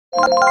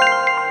Hello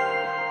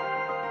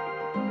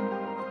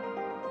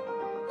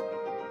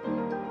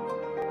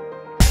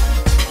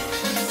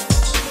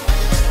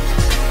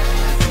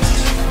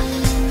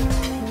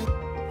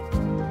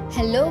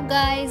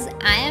guys,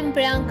 I am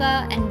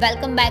Priyanka and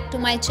welcome back to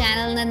my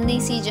channel Nandni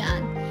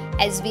Sijan.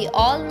 As we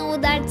all know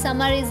that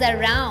summer is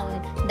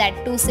around, that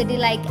too city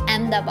like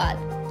Ahmedabad.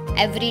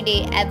 Every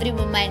day, every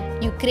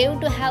moment, you crave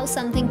to have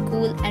something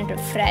cool and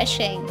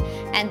refreshing.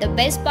 And the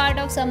best part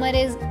of summer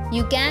is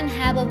you can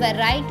have a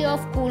variety of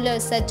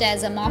coolers such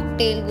as a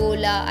mocktail,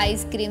 gola,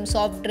 ice cream,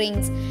 soft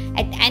drinks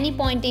at any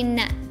point in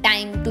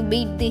time to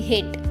beat the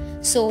heat.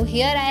 So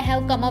here I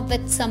have come up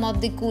with some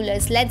of the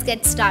coolers. Let's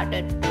get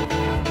started.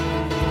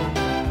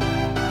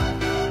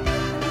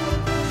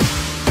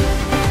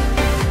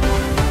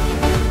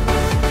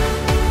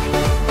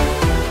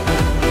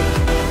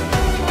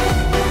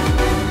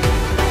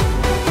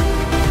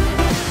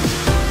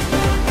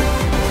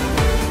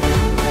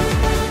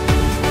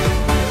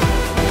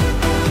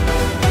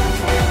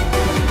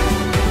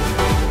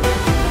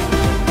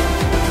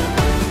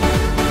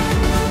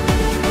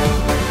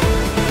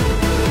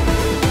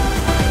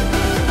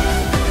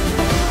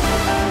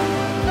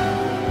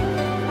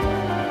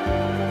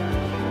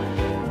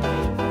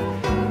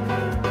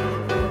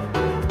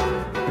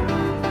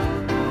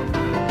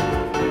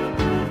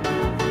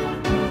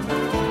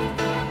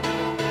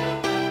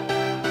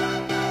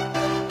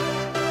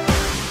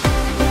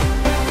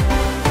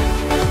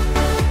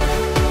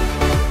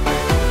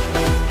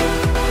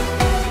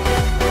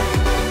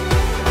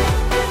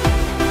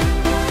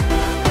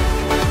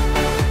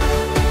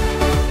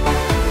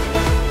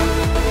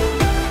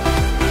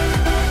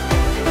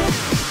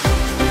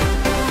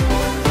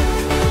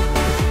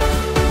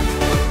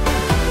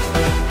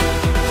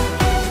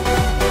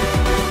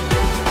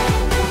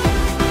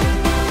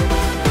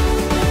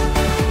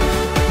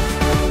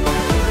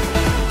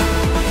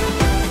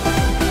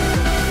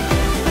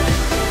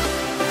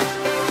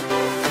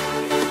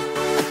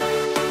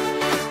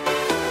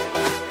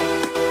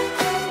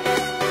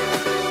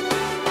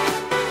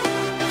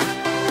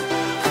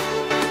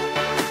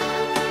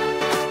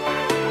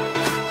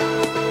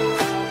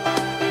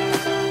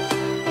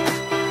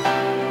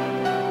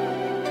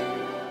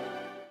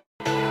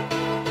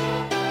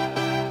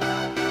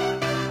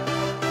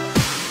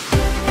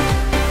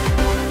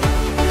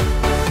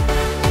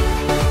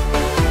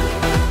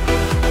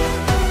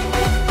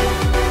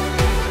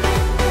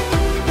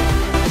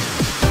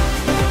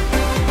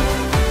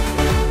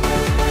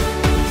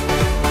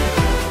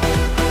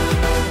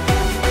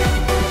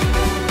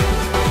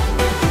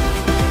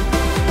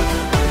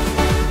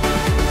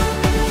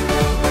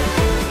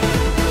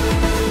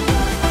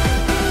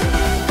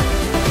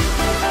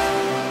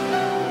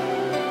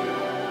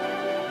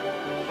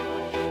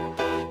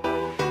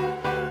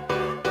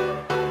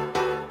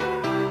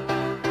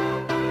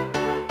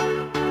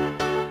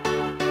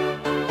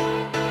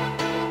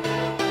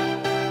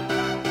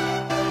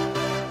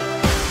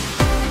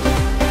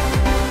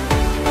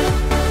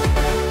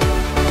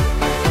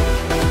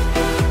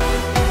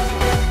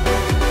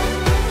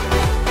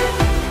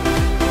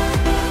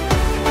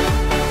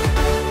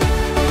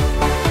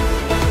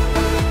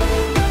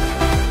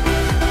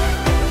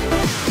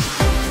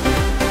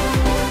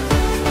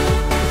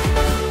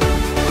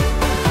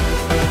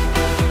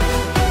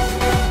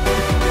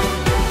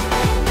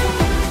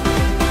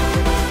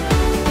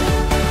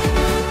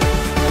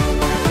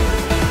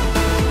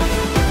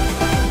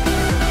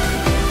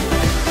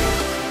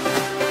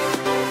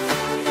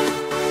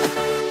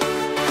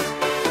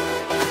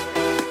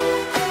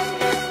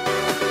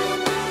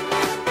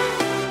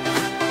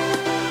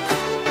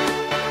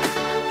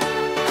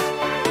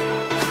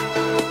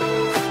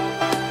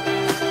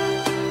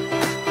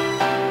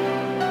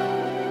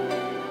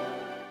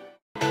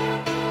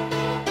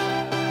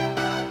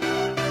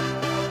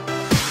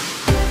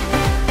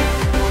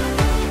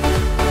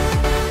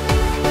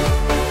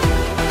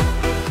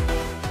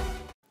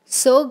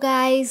 So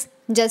guys,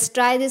 just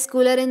try this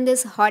cooler in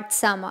this hot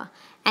summer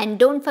and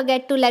don't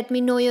forget to let me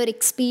know your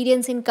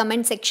experience in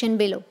comment section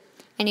below.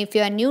 And if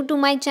you are new to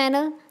my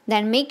channel,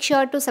 then make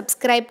sure to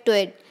subscribe to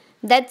it.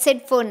 That's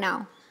it for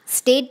now.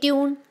 Stay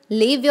tuned,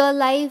 live your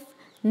life.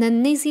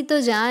 नन्ही सी तो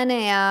जान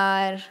है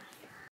यार.